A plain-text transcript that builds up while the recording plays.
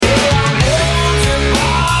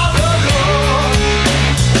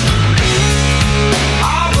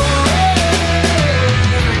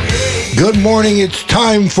Good morning. It's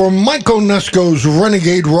time for Mike Onesko's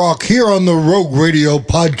Renegade Rock here on the Rogue Radio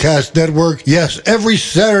Podcast Network. Yes, every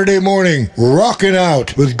Saturday morning, rocking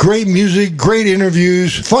out with great music, great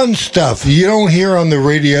interviews, fun stuff you don't hear on the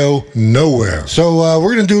radio nowhere. So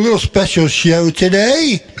we're going to do a little special show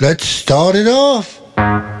today. Let's start it off.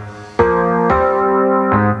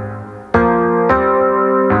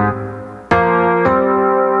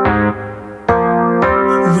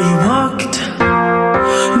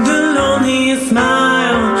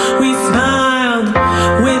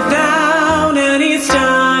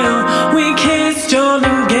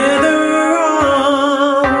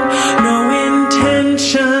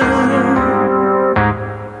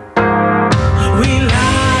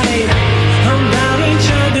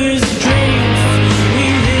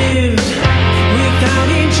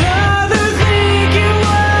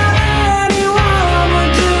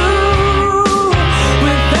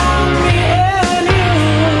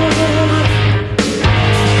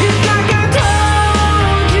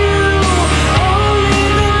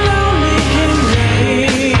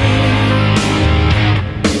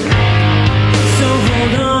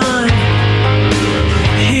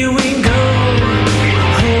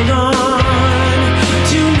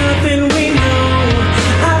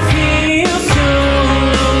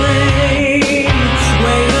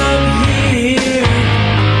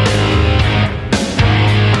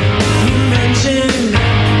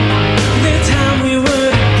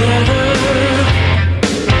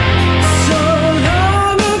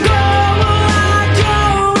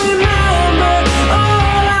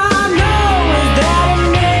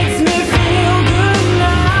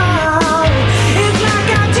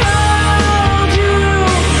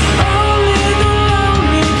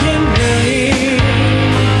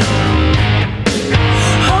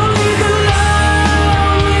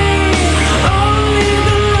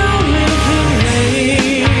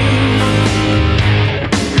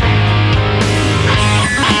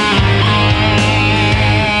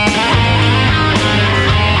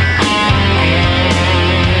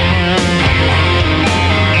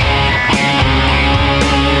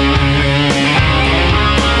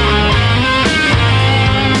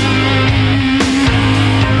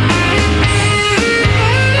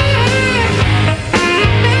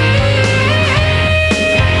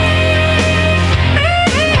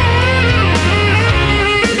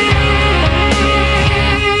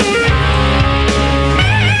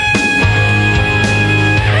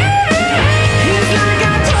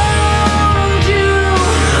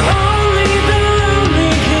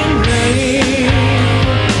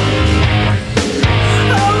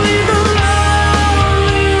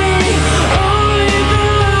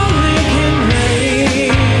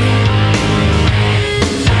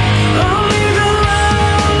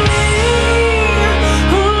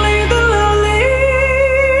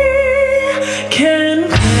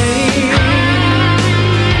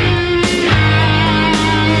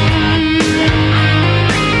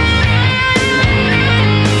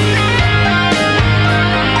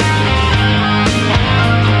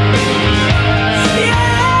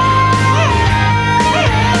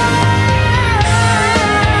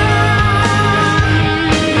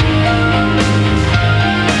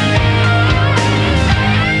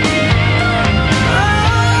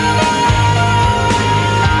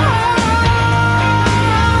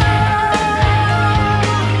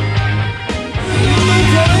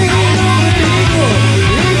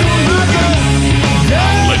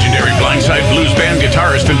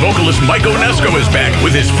 Mike Onesko is back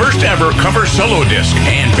with his first ever cover solo disc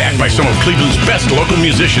and backed by some of Cleveland's best local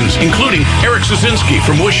musicians, including Eric Sosinski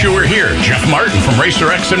from Wish You Were Here, Jeff Martin from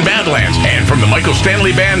Racer X and Badlands, and from the Michael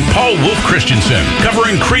Stanley Band, Paul Wolf Christensen.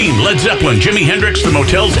 Covering Cream, Led Zeppelin, Jimi Hendrix, The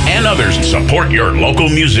Motels, and others. Support your local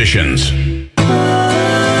musicians.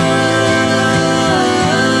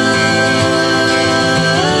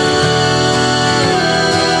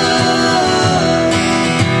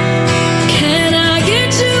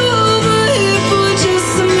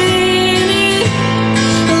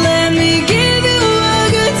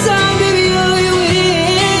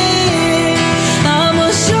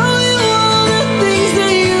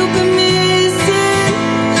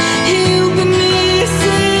 You've been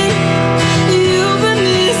missing.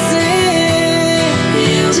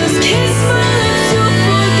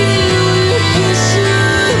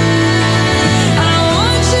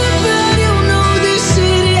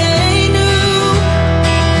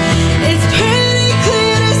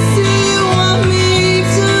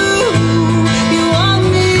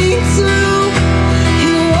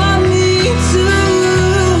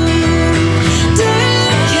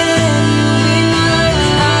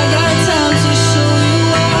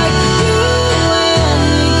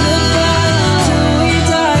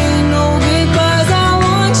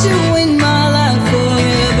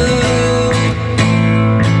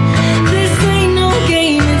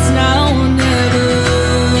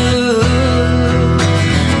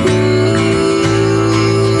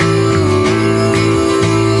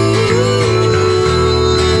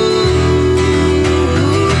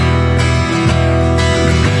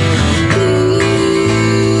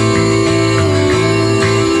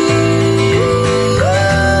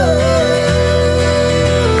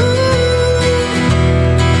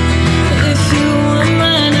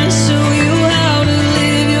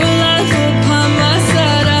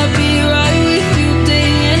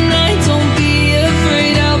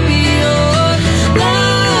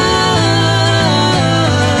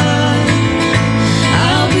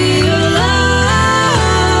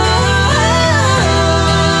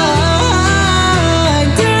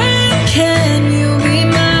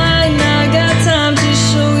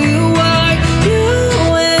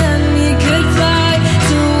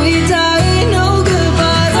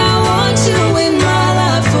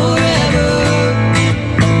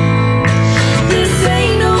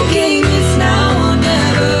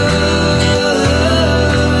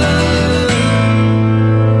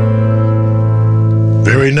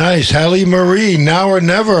 Nice. Halle Marie, Now or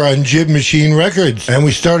Never on Jib Machine Records. And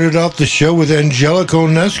we started off the show with Mike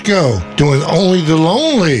Onesko doing Only the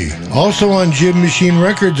Lonely. Also on Jib Machine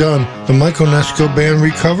Records on the Mike Onesko Band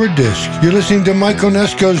Recovered disc. You're listening to Mike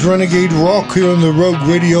Onesko's Renegade Rock here on the Rogue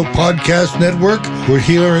Radio Podcast Network. We're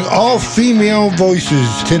hearing all female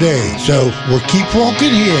voices today. So we'll keep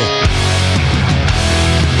rocking here.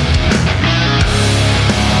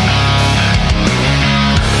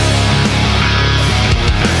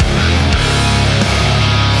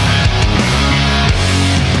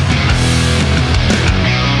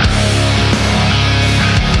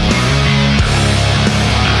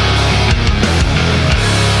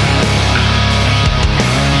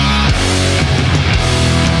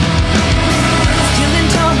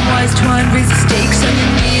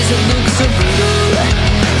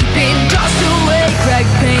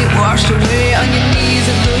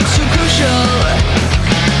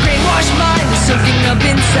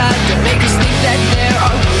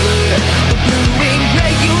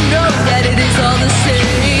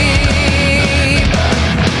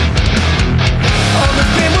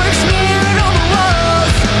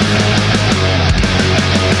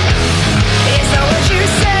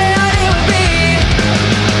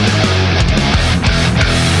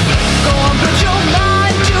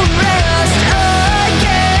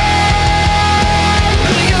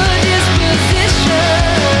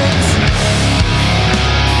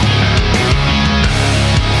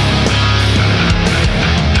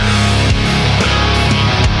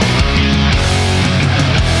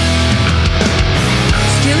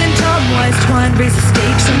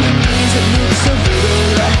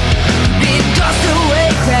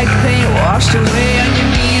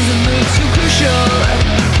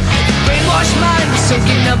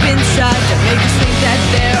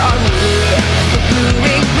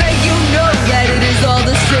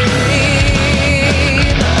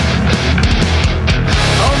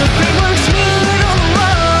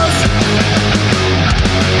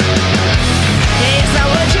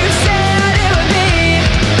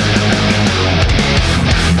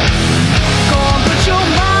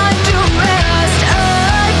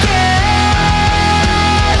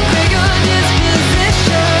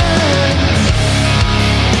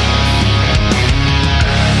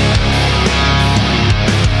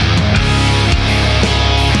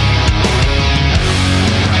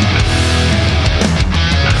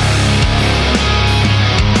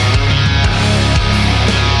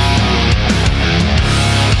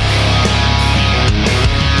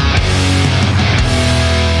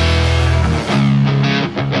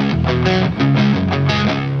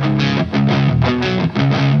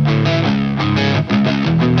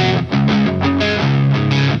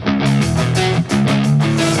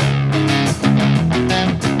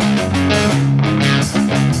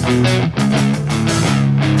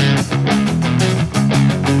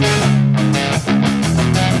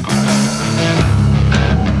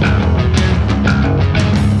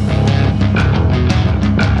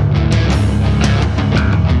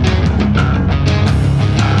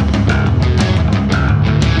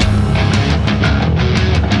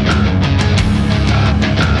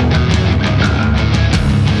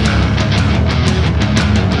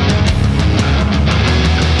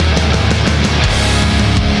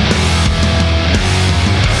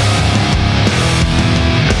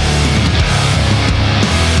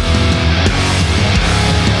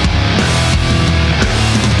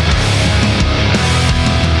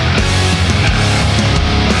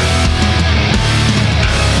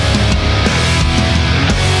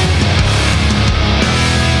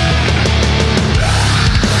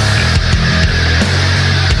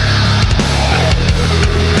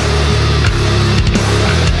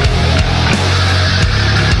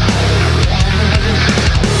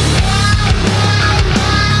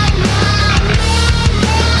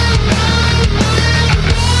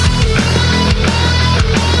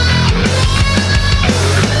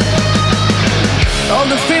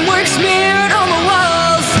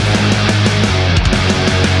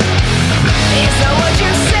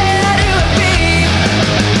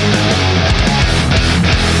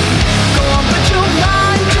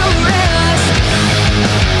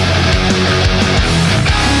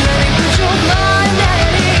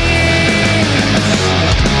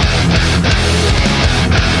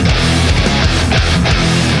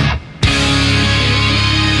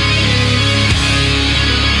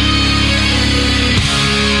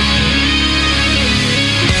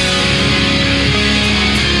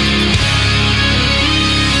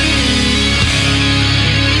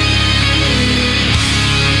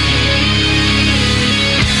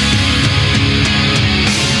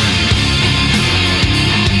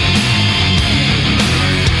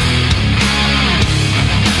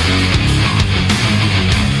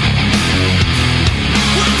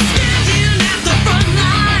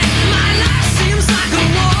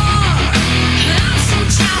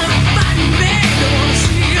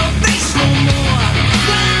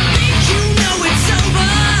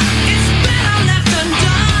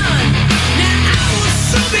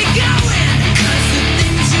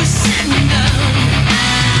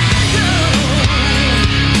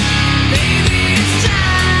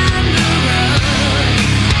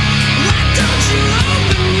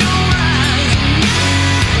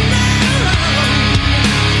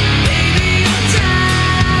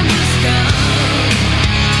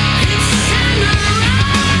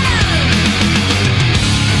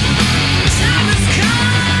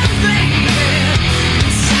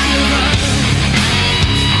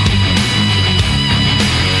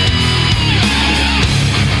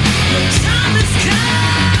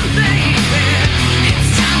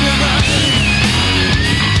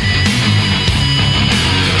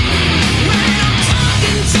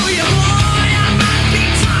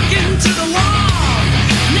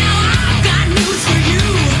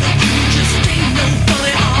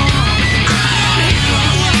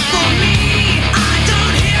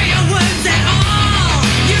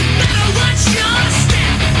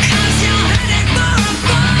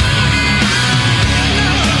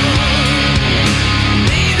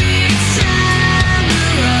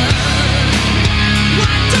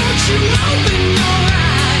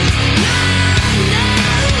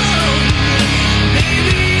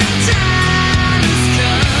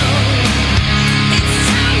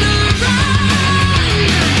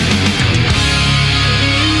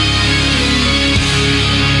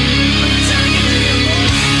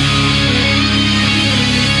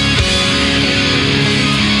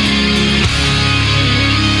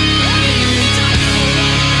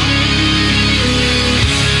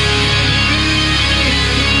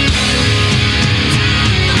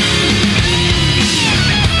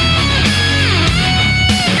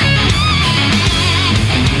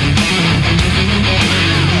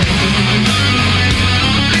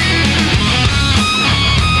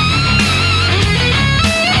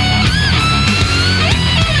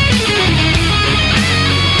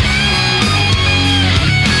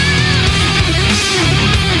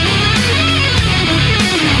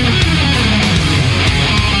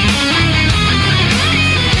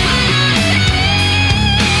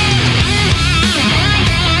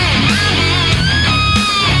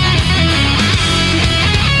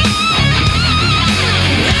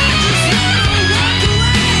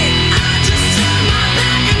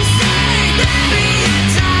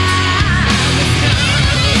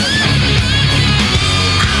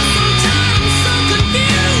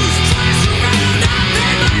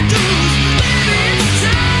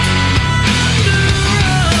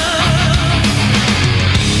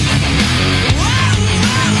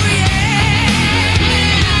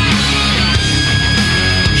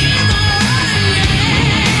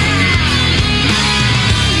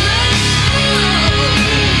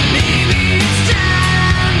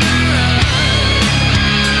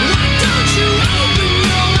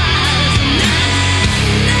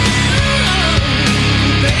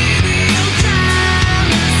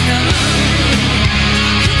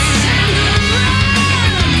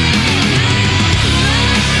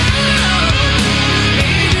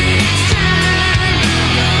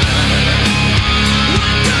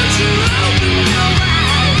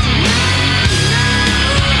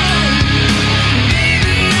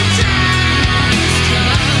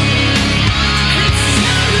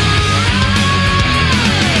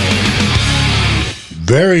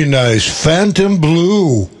 Very nice. Phantom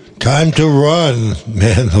Blue. Time to Run.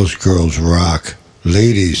 Man, those girls rock.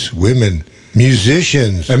 Ladies, women,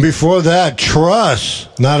 musicians. And before that, Truss.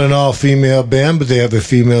 Not an all-female band, but they have a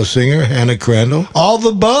female singer, Hannah Crandall. All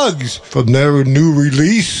the Bugs from their new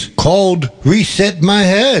release called Reset My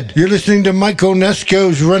Head. You're listening to Mike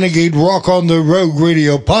Onesko's Renegade Rock on the Rogue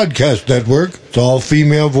Radio Podcast Network. It's all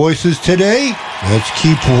female voices today. Let's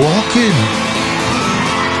keep walking.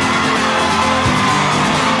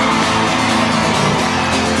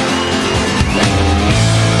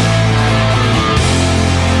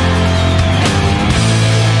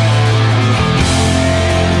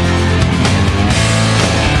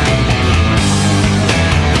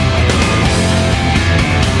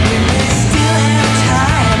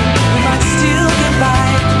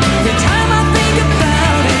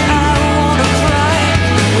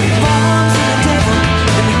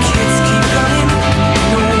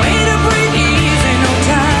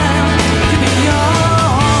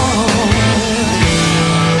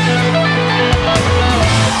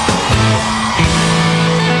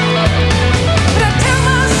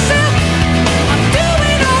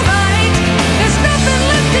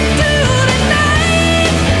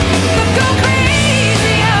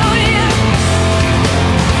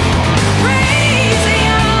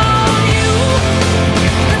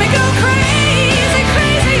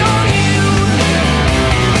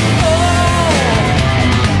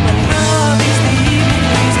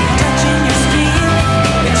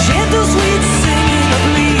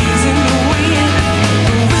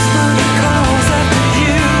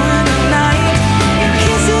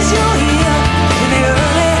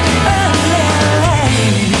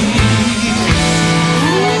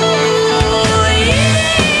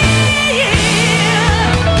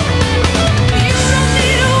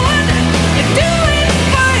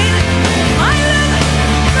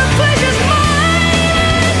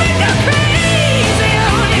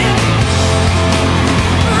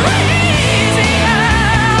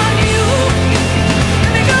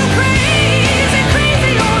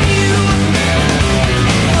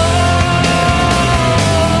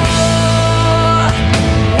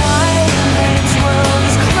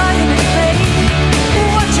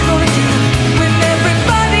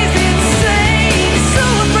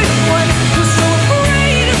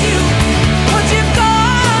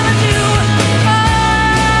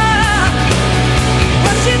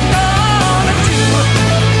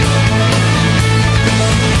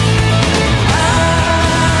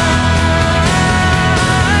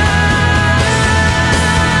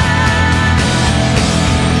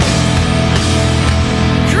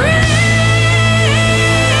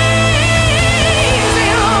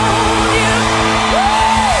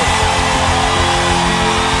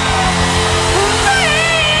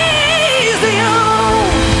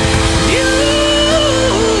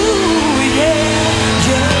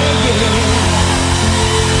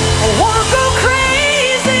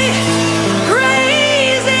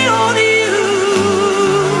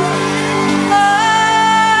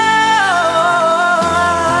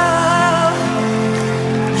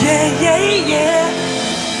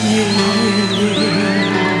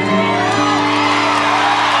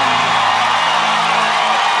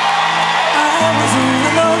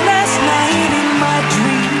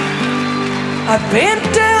 I bent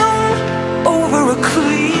down over a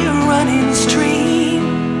clear running stream,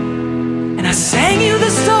 and I sang you the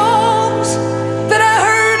songs that I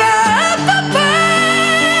heard up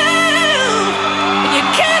above. And you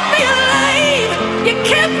kept me alive, you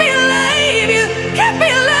kept me alive, you kept me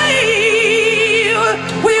alive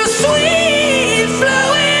with your sweet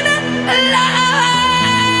flowing love.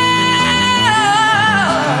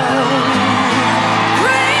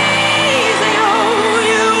 Crazy on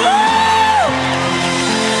you,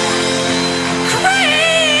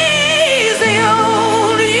 crazy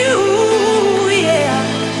on you, yeah.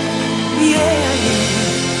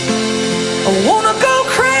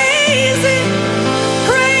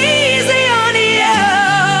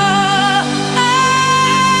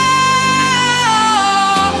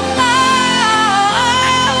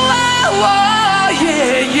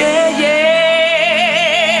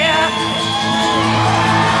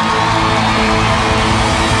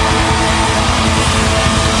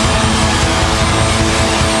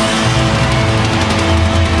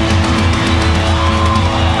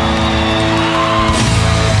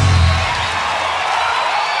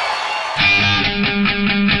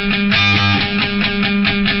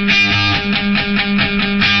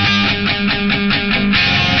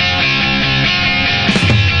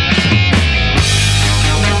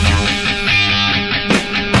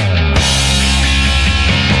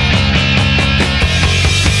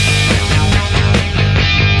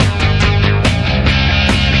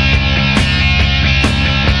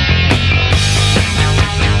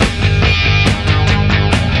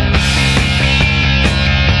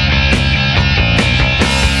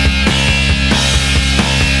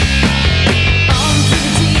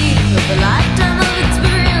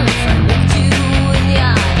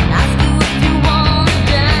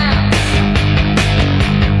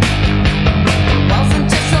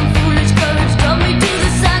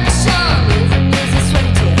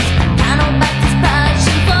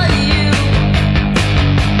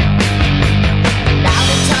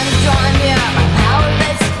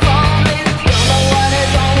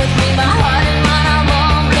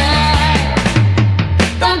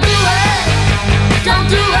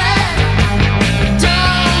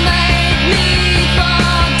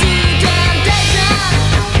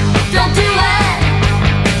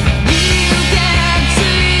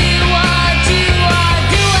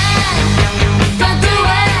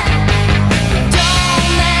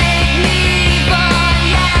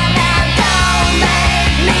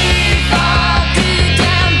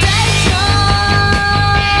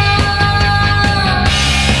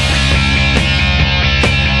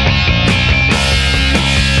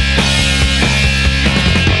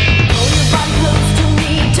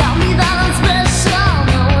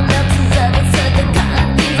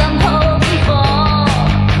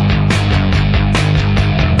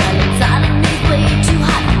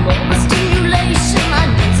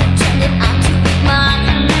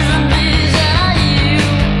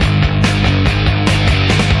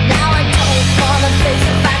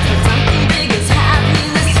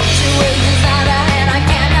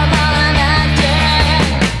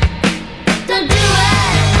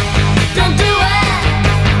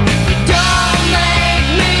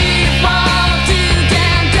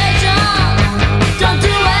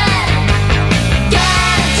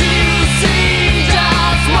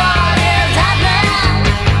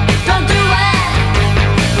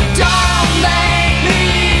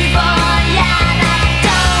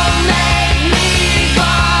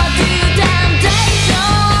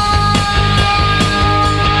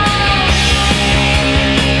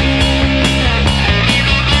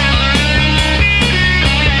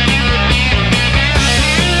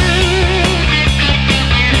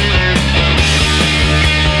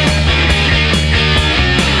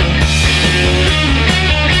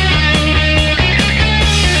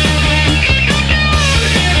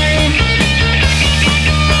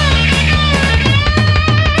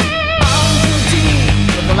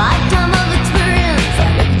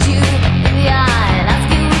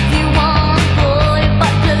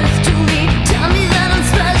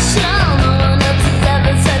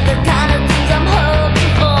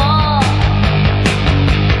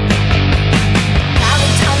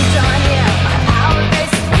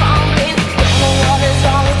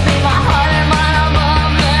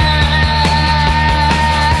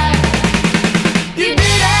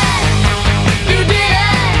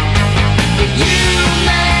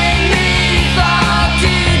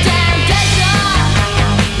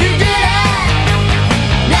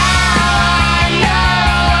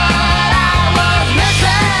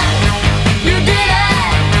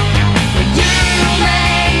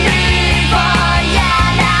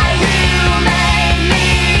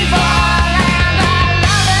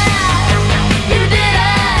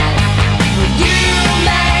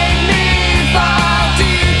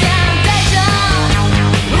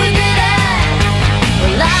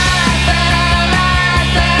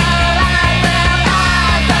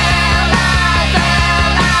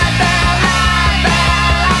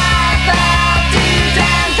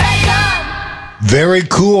 Very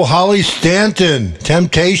cool. Holly Stanton,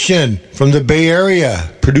 Temptation from the Bay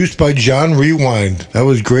Area, produced by John Rewind. That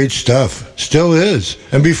was great stuff. Still is.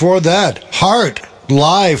 And before that, Heart,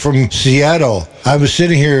 live from Seattle. I was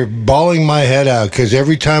sitting here bawling my head out because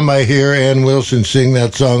every time I hear Ann Wilson sing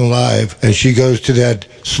that song live and she goes to that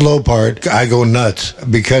slow part, I go nuts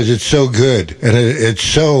because it's so good and it's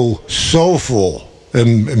so soulful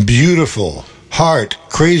and beautiful. Heart,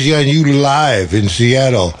 Crazy on You live in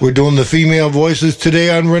Seattle. We're doing the female voices today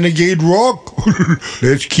on Renegade Rock.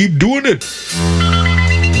 Let's keep doing it.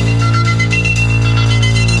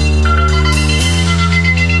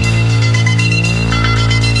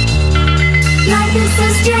 Life is so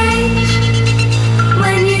strange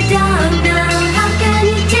when you don't know. How can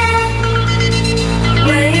you tell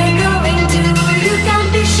where you're going to? You can't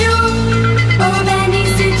be sure of any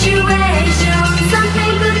situation.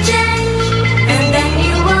 Something could change, and then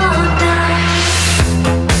you won't know.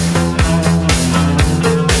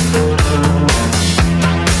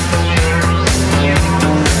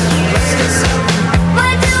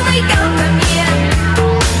 Where do we go from here?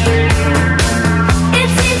 It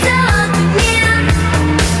seems so hard to hear.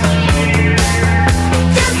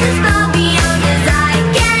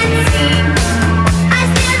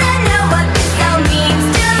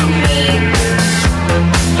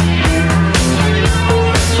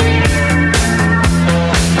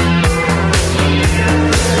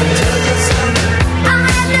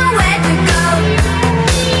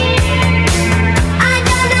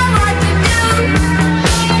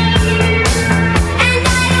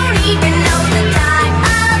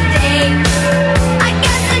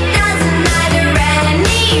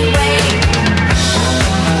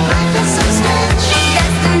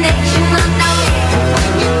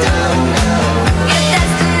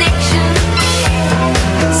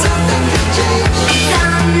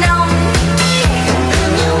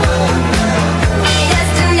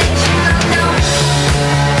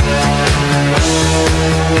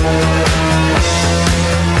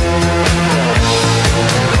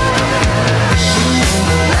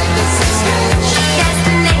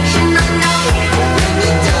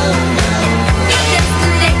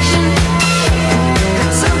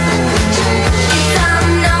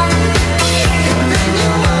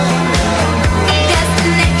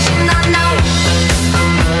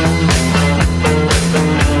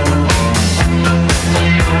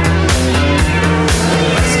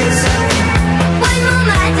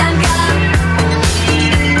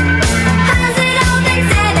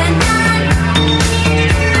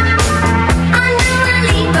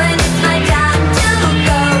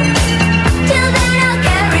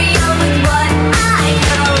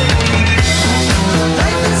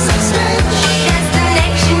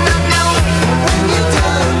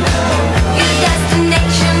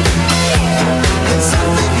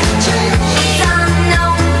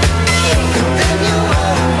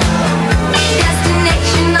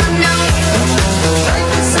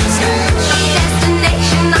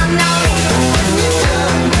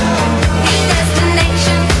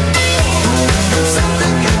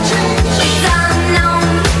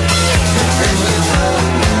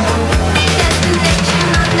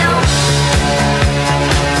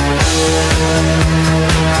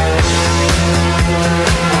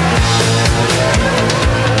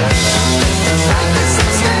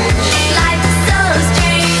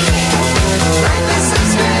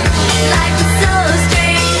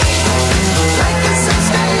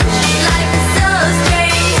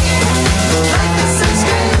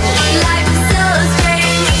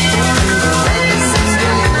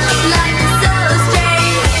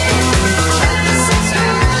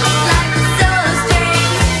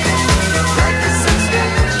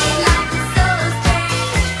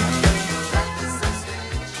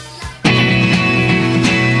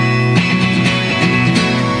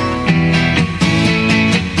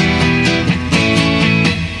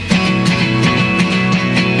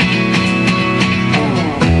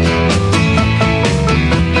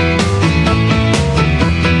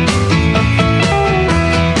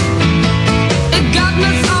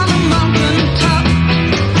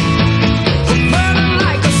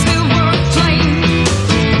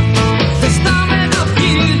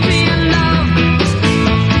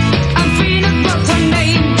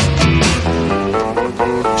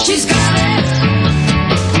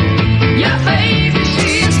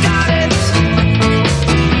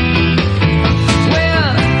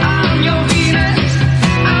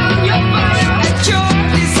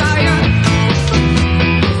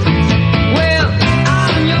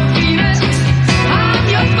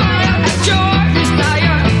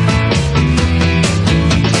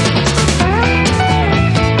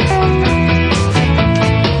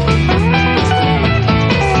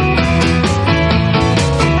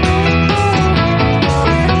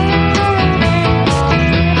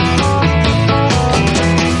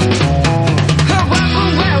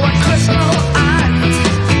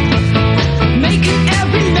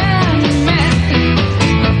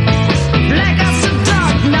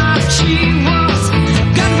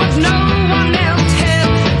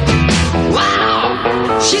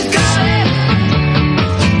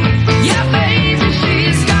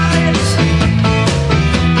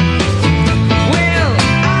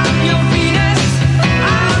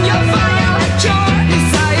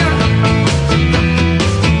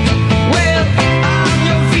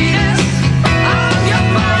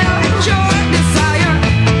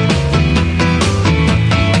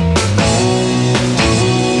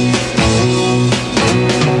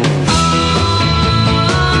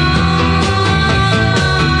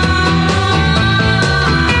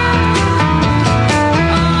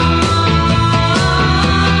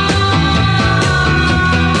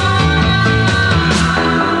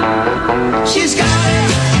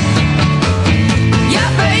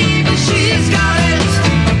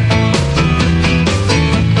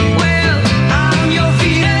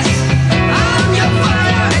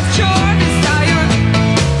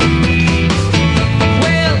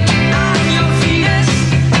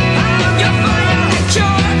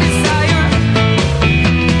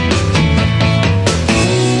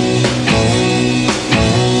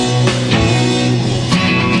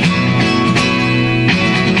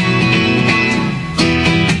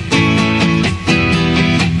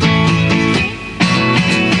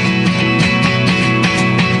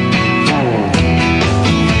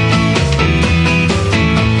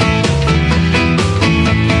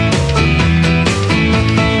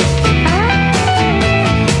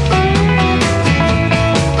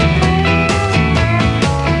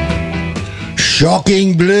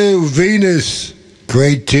 Shocking Blue, Venus.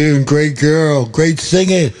 Great tune, great girl, great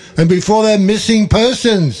singing. And before that, Missing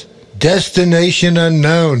Persons. Destination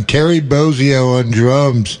Unknown, Terry Bozzio on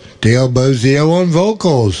drums, Dale Bozzio on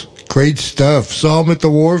vocals. Great stuff. Saw him at the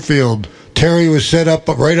Warfield. Terry was set up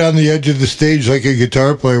right on the edge of the stage like a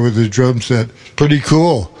guitar player with his drum set. Pretty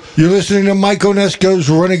cool. You're listening to Mike Onesko's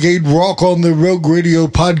Renegade Rock on the Rogue Radio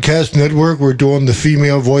Podcast Network. We're doing the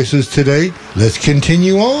female voices today. Let's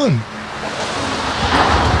continue on.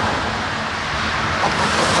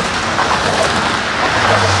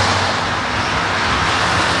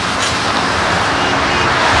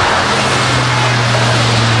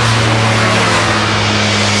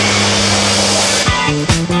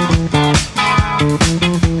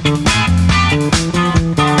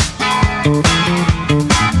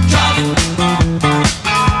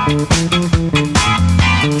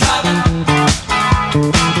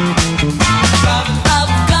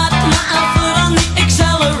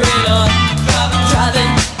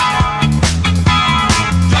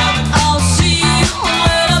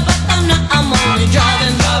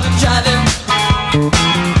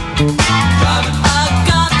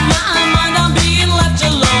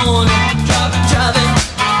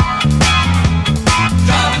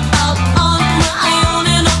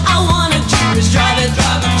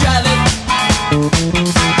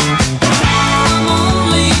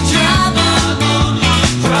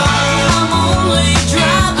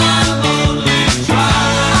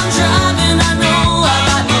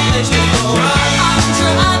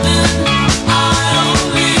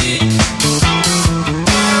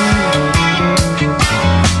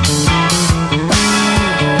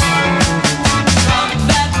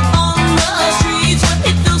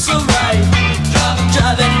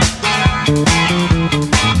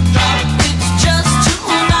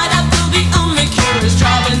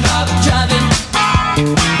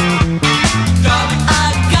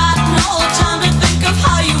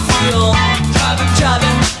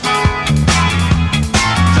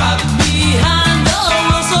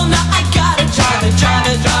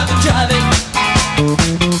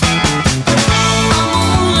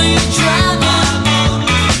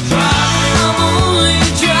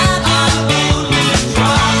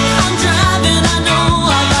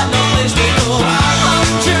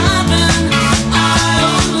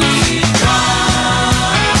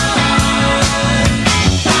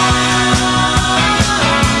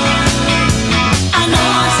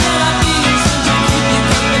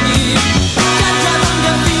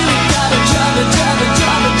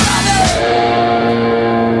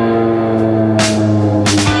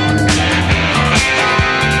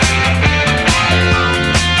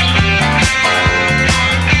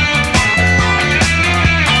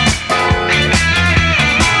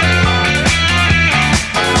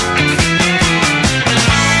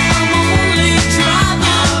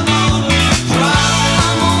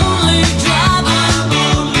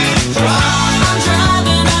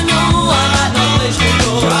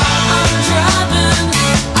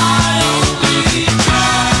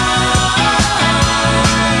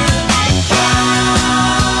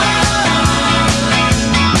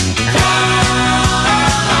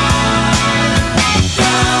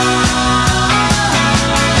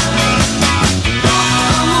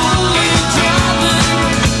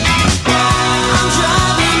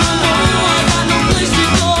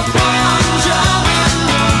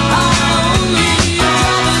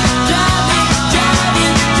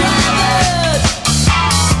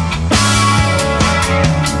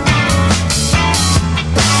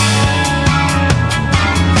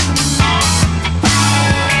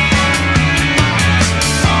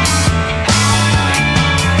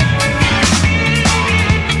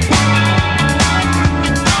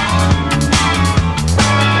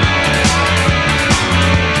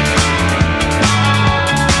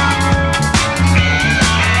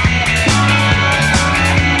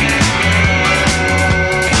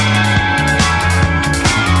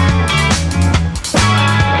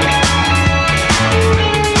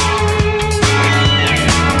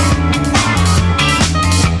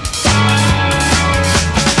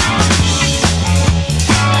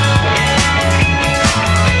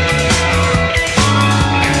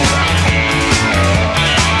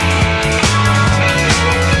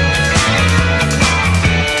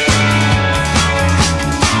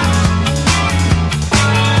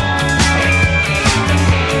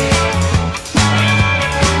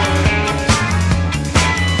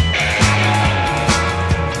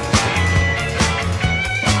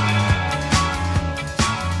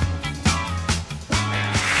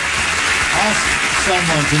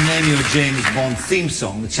 someone to name you a James Bond theme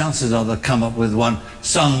song, the chances are they'll come up with one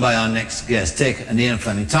sung by our next guest. Take an Ian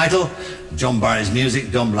Fleming title, John Barry's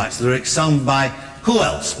music, Don Black's lyrics, sung by who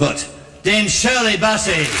else but Dame Shirley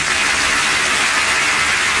Bassey.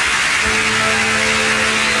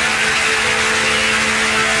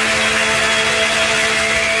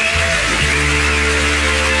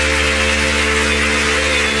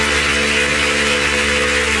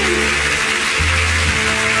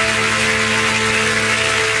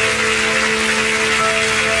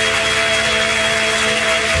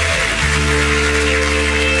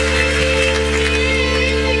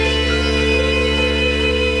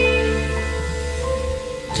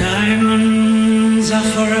 Diamonds are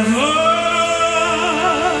forever.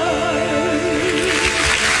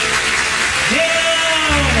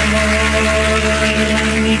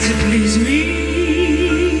 They need to please me.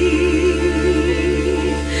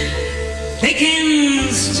 They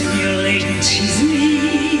can stimulate and tease me.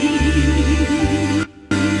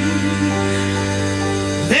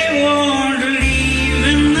 They won't leave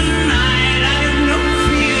in the night. I have no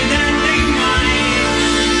fear that they might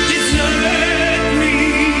desert me.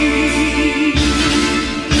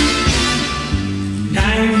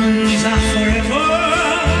 Diamonds are forever.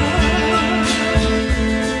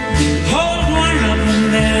 Hold one up and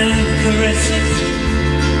then caress it.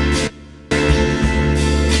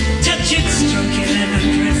 Touch it, stroke it and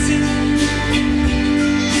undress it.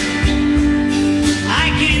 I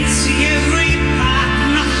can see every part,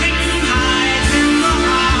 nothing hides in the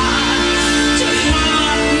heart to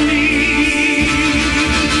harm me.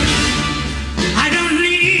 I don't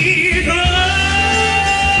need love.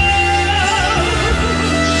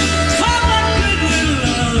 For what good will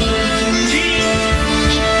love do me?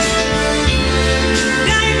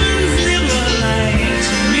 Diamonds never lie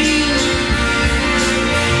to me.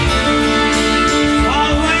 For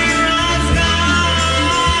when love's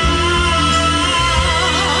gone,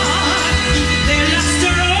 they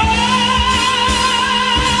luster on.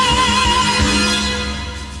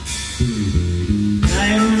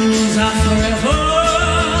 Diamonds are forever.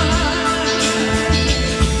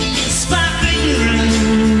 Sparkling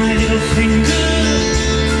around my little finger.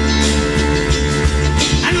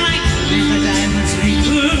 And like the diamonds they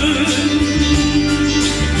could.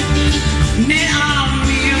 They are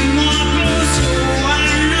mere mortals who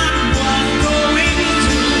are not worth going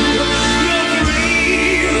to your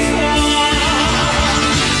grave for.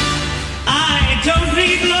 I don't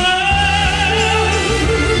need love.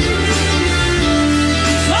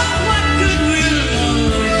 For what good will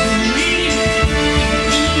love do me?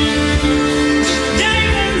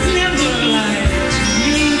 Diamonds never lie to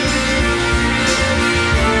me.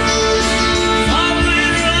 For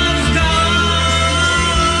when love's gone,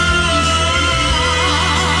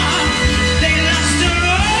 they luster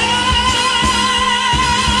on.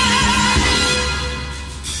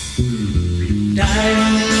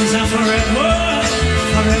 Diamonds are forever,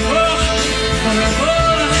 forever, forever.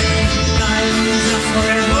 Diamonds are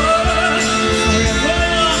forever, forever,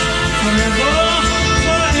 forever,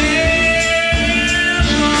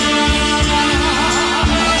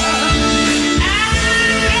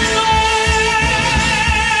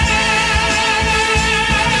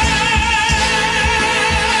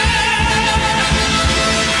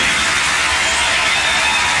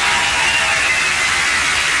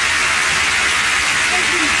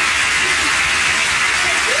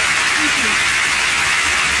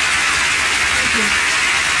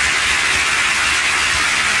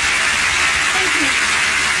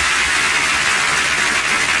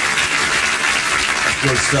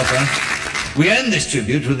 Good stuff, huh? We end this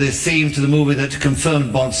tribute with the theme to the movie that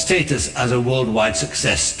confirmed Bond's status as a worldwide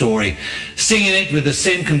success story, singing it with the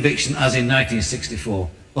same conviction as in 1964.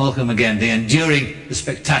 Welcome again, the enduring, the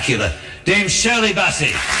spectacular Dame Shirley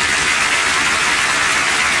Bassey.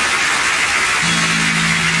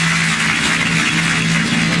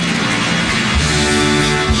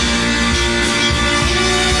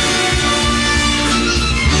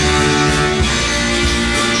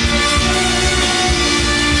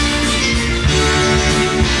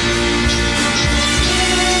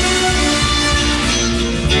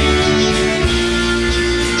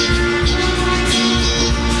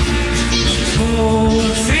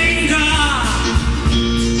 Goldfinger,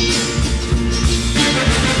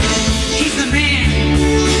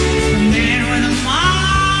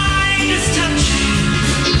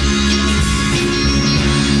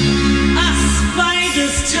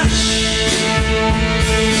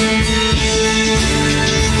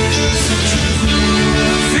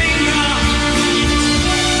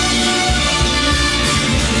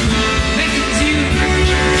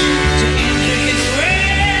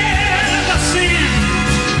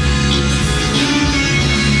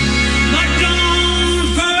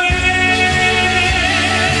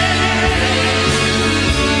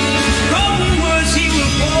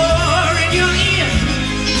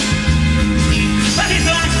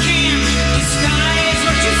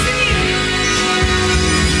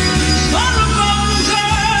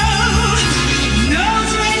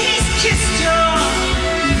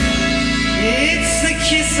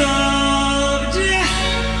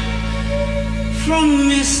 from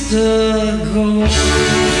Mr. Goldfinger.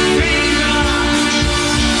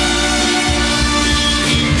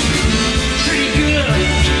 Pretty good.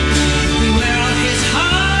 Beware of his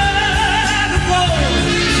heart of gold.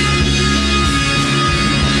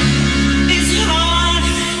 His heart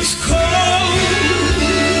is cold.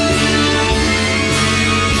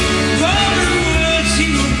 Golden words he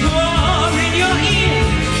will pour in your ear.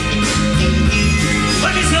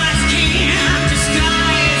 But his last can't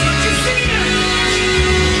disguise what you fear.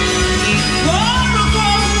 For a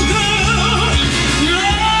golden girl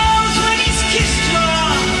knows when he's kissed her.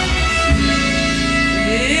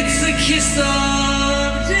 It's a kiss of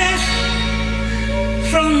death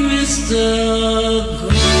from Mr.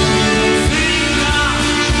 Goldfinger.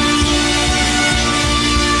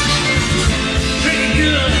 Pretty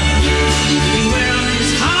good. Beware of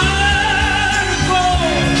his heart of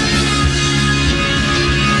gold.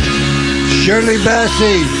 Shirley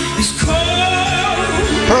Bassey, It's cold.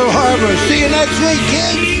 Pearl Harbor. See you next week,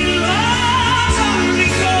 kids.